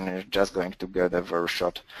information. You're just going to get a very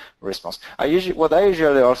short response. What I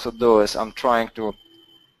usually also do is I'm trying to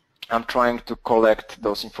collect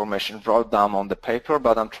those information, wrote down on the paper,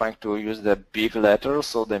 but I'm trying to use the big letters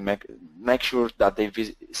so they make sure that they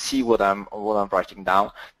see what I'm writing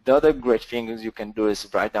down. The other great thing is you can do is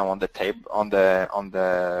write down on the on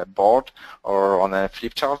the board or on a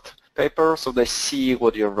flip chart paper, so they see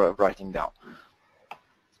what you're writing down.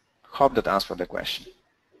 Hope that answered the question.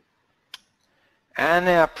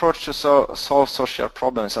 Any approach to solve social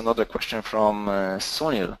problems? Another question from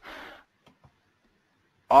Sunil.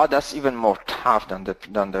 Oh, that's even more tough than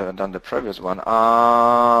the previous one.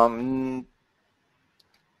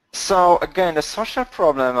 So again, the social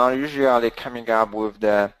problems are usually coming up with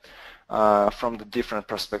from the different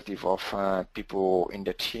perspective of people in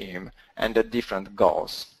the team and the different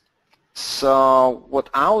goals. So what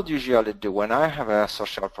I would usually do when I have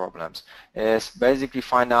social problems is basically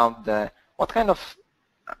find out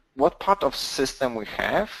what part of system we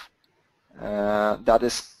have that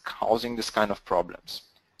is causing this kind of problems.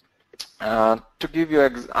 To give you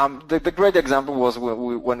the great example was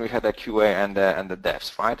when we had a QA and the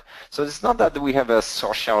devs, right? So it's not that we have a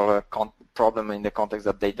social problem in the context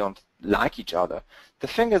that they don't like each other. The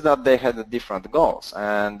thing is that they had different goals,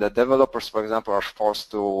 and the developers, for example, are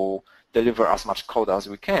forced to deliver as much code as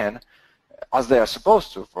we can, as they are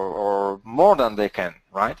supposed to, or more than they can,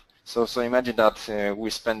 right? So imagine that we're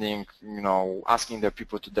spending, asking the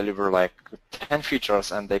people to deliver like 10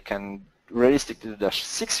 features, and they can realistically do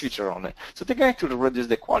 6 features on it. So they're going to reduce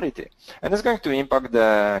the quality, and it's going to impact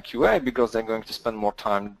the QA because they're going to spend more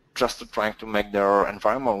time just to trying to make their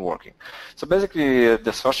environment working. So basically,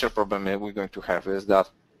 the social problem we're going to have is that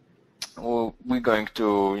we're going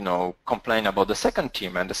to, complain about the second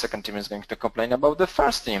team, and the second team is going to complain about the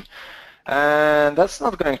first team, and that's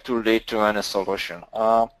not going to lead to any solution.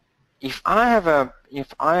 If I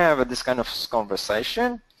have this kind of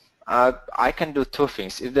conversation, I can do 2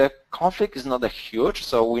 things. If the conflict is not huge,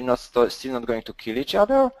 so we're not still not going to kill each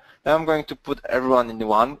other, then I'm going to put everyone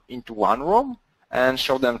into one room and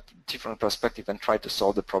show them different perspective and try to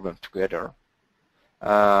solve the problem together.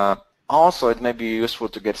 Also, it may be useful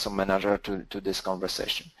to get some manager to this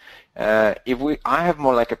conversation. If I have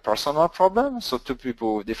more like a personal problem, so 2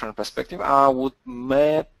 people with different perspective, I would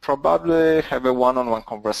probably have a one-on-one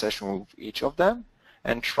conversation with each of them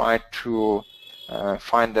and try to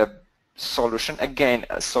find a solution. Again,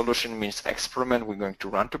 a solution means experiment we're going to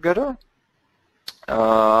run together.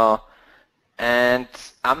 And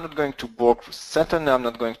I'm not going to work, certainly I'm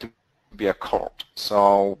not going to be a court.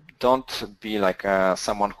 So don't be like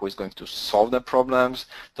someone who is going to solve the problems.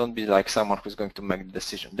 Don't be like someone who is going to make the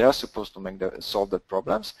decision. They are supposed to solve the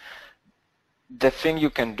problems. The thing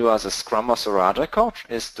you can do as a Scrum Master or Agile coach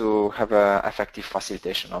is to have an effective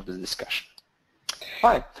facilitation of the discussion.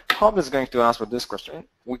 Hi, Tom is going to answer this question.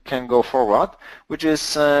 We can go forward, which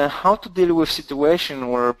is how to deal with situation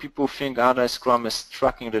where people think Agile Scrum is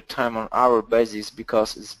tracking the time on hour basis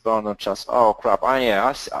because it's burned on just, oh crap,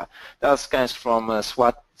 that comes from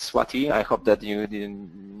Swati. I hope that you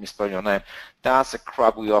didn't misspell your name. That's a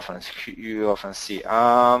crap you often see.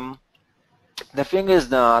 The thing is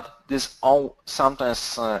that this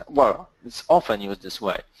sometimes, it's often used this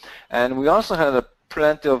way, and we also have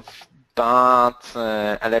plenty of bad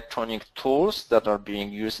electronic tools that are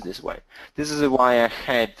being used this way. This is why I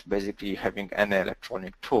hate basically having any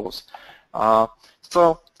electronic tools.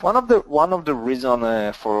 So one of the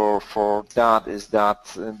reasons for that is that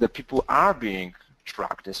the people are being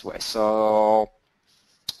tracked this way. So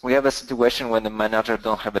we have a situation when the manager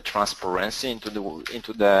don't have a transparency into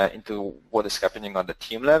what is happening on the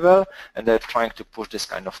team level, and they're trying to push this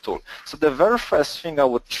kind of tool. So the very first thing I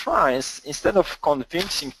would try is, instead of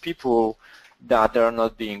convincing people that they're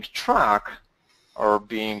not being tracked or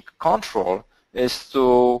being controlled, is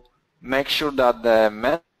to make sure that the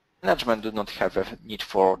management do not have a need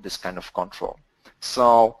for this kind of control.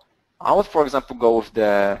 So I would, for example, go with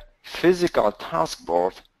the physical task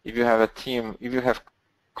board. If you have a team, if you have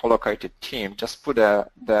collocated team, just put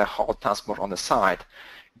the whole task board on the side.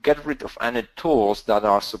 Get rid of any tools that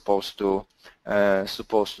are supposed to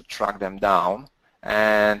track them down.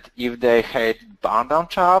 And if they hate burn down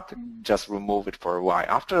chart, just remove it for a while.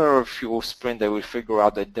 After a few sprints, they will figure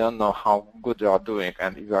out they don't know how good they are doing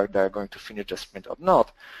and if they're going to finish the sprint or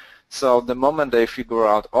not. So the moment they figure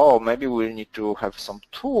out, oh, maybe we need to have some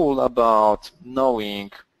tool about knowing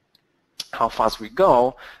how fast we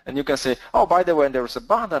go, and you can say, oh, by the way, there is a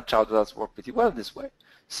burn down chart that's worked pretty well this way.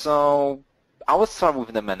 So I would start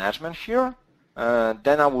with the management here.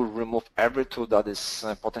 Then I will remove every tool that is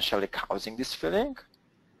potentially causing this feeling.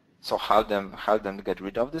 So help them get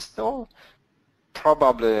rid of this tool.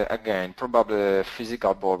 Probably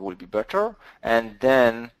physical board will be better. And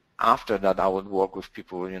then after that, I would work with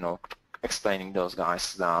people, explaining those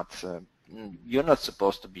guys that you're not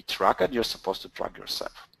supposed to be tracked. You're supposed to track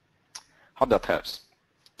yourself. Hope that helps.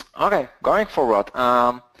 Okay, going forward,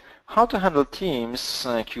 how to handle teams,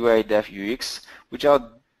 QA, Dev, UX,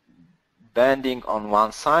 without bending on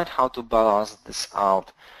one side, how to balance this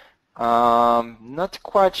out. Not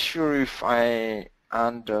quite sure if I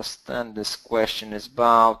understand this question. It's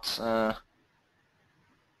about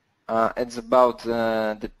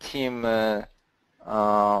the team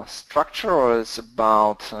structure, or it's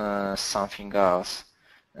about something else.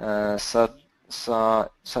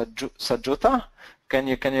 Sajuta, can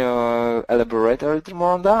you elaborate a little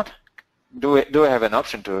more on that? Do we have an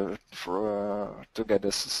option to get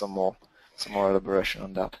us some more elaboration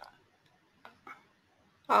on that?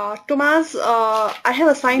 Tomasz, I have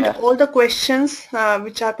assigned all the questions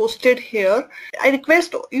which are posted here. I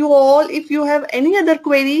request you all, if you have any other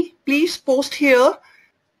query, please post here.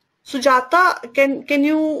 Sujata, can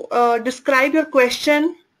you describe your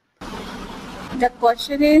question? The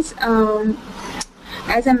question is,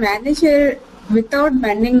 as a manager, without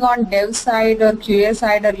bending on dev side or QA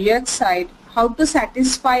side or UX side, how to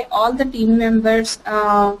satisfy all the team members,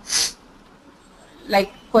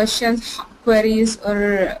 like questions, queries,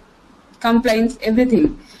 or compliance,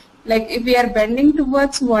 everything. Like if we are bending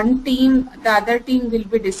towards one team, the other team will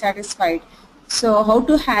be dissatisfied. So how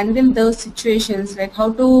to handle those situations, like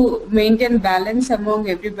how to maintain balance among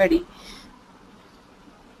everybody.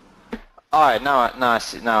 All right, now I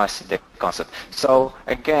see the concept. So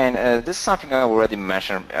again, this is something I already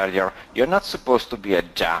mentioned earlier. You're not supposed to be a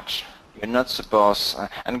judge. You're not supposed,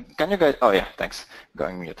 and can you guys, oh yeah, thanks,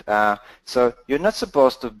 going mute. So you're not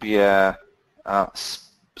supposed to be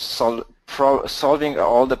solving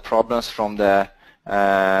all the problems from the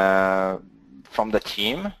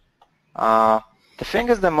team. The thing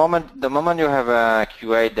is, the moment you have a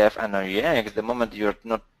QA, dev, and a UX, the moment you're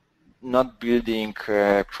not building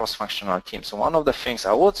cross-functional teams. So one of the things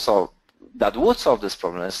I would solve that would solve this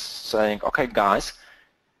problem is saying, okay, guys,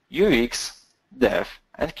 UX, dev,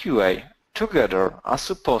 and QA together are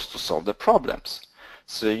supposed to solve the problems.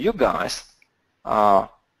 So you guys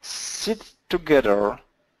sit together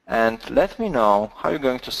and let me know how you're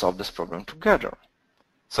going to solve this problem together.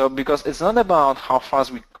 So because it's not about how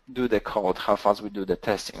fast we do the code, how fast we do the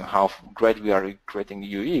testing, how great we are creating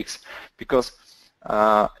UX, because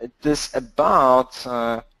it is about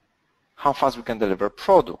how fast we can deliver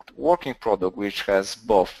product, working product, which has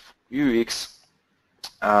both UX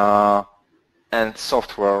and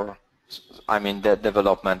software, I mean the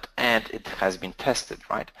development, and it has been tested,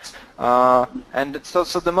 right? And so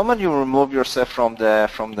the moment you remove yourself from the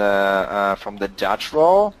judge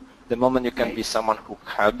role, the moment you can be someone who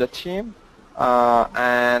helped the team,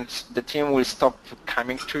 and the team will stop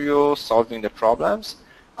coming to you, solving the problems.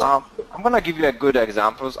 I'm going to give you a good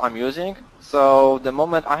examples I'm using. So the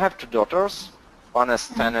moment I have two daughters, one is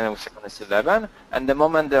 10 and the second is 11, and the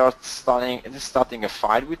moment they are starting a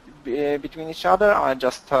fight between each other, I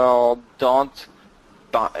just tell, don't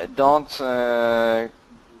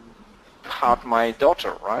hurt my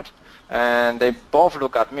daughter, right? And they both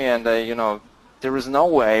look at me and they, there is no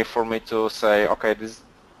way for me to say, okay,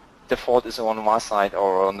 the fault is on one side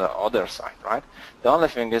or on the other side, right? The only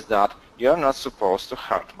thing is that you're not supposed to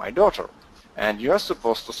hurt my daughter, and you're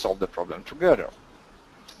supposed to solve the problem together.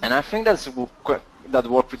 And I think that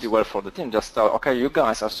worked pretty well for the team. Just tell, okay, you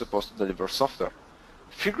guys are supposed to deliver software.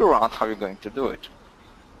 Figure out how you're going to do it.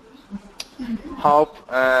 Hope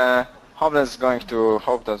that's going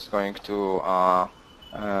to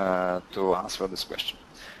answer this question.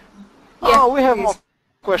 Yes, oh, we have please. more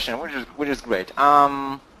question, which is great.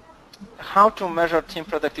 How to measure team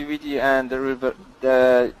productivity and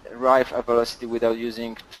derive velocity without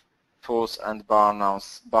using tools and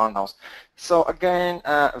burnouts. So again,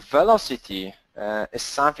 velocity is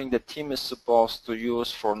something the team is supposed to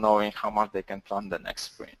use for knowing how much they can plan the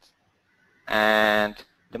next sprint. And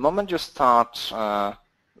the moment you start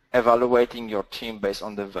evaluating your team based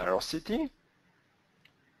on the velocity,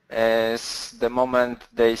 is the moment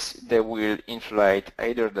they will inflate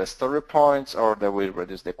either the story points or they will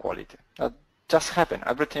reduce the quality. That just happened.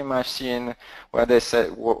 Every team I've seen where they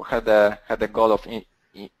said had a goal of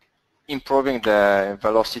improving the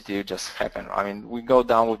velocity just happened. I mean, we go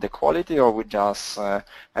down with the quality, or we just have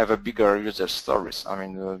a bigger user stories. I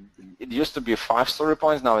mean, it used to be 5 story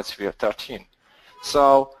points, now it's 13.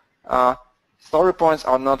 So story points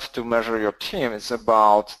are not to measure your team, it's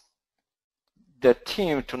about the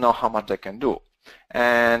team to know how much they can do.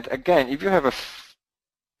 And again, if you have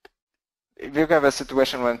a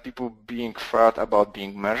situation when people being feared about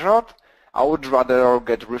being measured, I would rather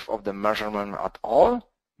get rid of the measurement at all,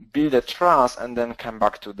 build a trust, and then come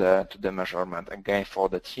back to the measurement again for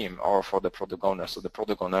the team or for the product owner. So the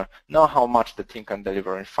product owner know how much the team can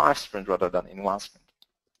deliver in 5 sprints rather than in 1 sprint.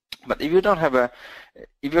 But if you don't have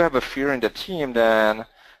if you have a fear in the team, then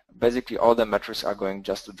basically all the metrics are going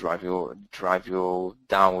just to drive you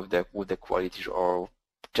down with the quality, or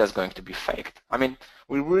just going to be faked. I mean,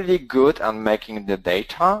 we're really good at making the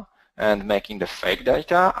data and making the fake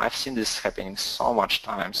data. I've seen this happening so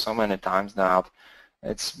many times that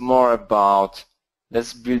it's more about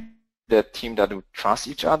let's build the team that would trust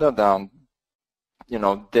each other than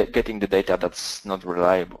getting the data that's not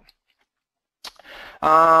reliable.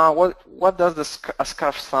 What does the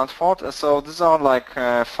SCARF stand for? So these are like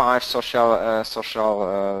 5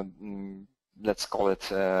 social let's call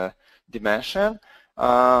it dimension,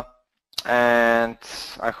 and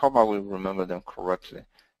I hope I will remember them correctly.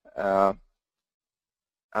 And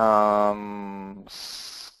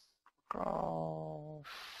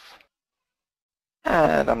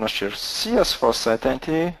I'm not sure. C is for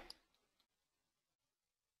certainty.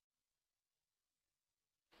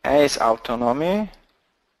 A is autonomy.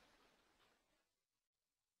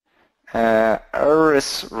 R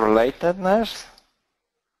is relatedness.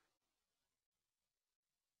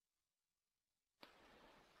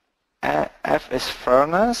 F is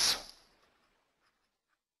fairness,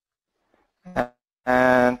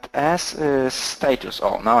 and S is status.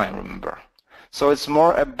 Oh, now I remember. So it's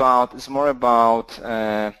more about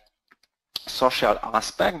social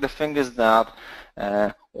aspect. The thing is that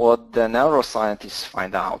what the neuroscientists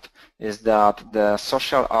find out is that the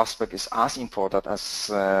social aspect is as important as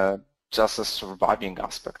just a surviving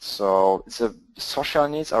aspect. So social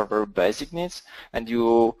needs are very basic needs, and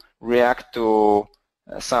you react to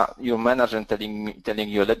your manager telling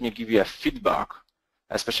you, let me give you a feedback,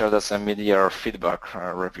 especially that's a mid-year feedback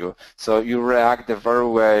review. So you react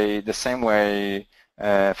the same way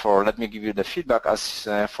for let me give you the feedback as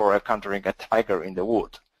for encountering a tiger in the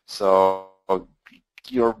wood. So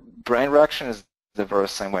your brain reaction is the very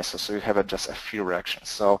same way. So you have just a fear reaction.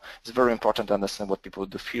 So it's very important to understand what people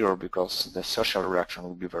do fear, because the social reaction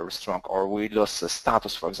will be very strong. Or we lose a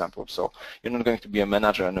status, for example. So you're not going to be a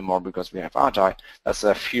manager anymore because we have agile. That's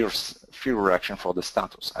a fear reaction for the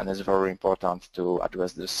status, and it's very important to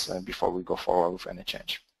address this before we go forward with any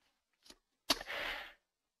change.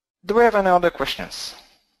 Do we have any other questions?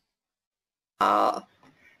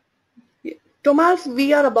 Tomasz,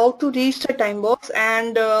 we are about to reach the time box,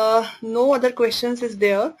 and no other questions is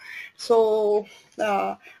there. So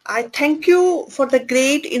I thank you for the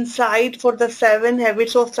great insight for the 7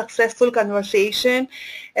 habits of successful conversation,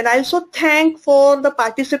 and I also thank for the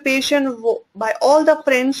participation by all the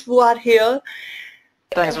friends who are here.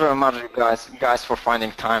 Thanks very much, guys, for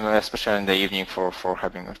finding time, especially in the evening, for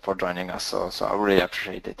joining us. So I really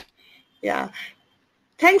appreciate it. Yeah,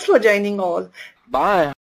 thanks for joining all.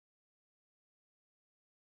 Bye.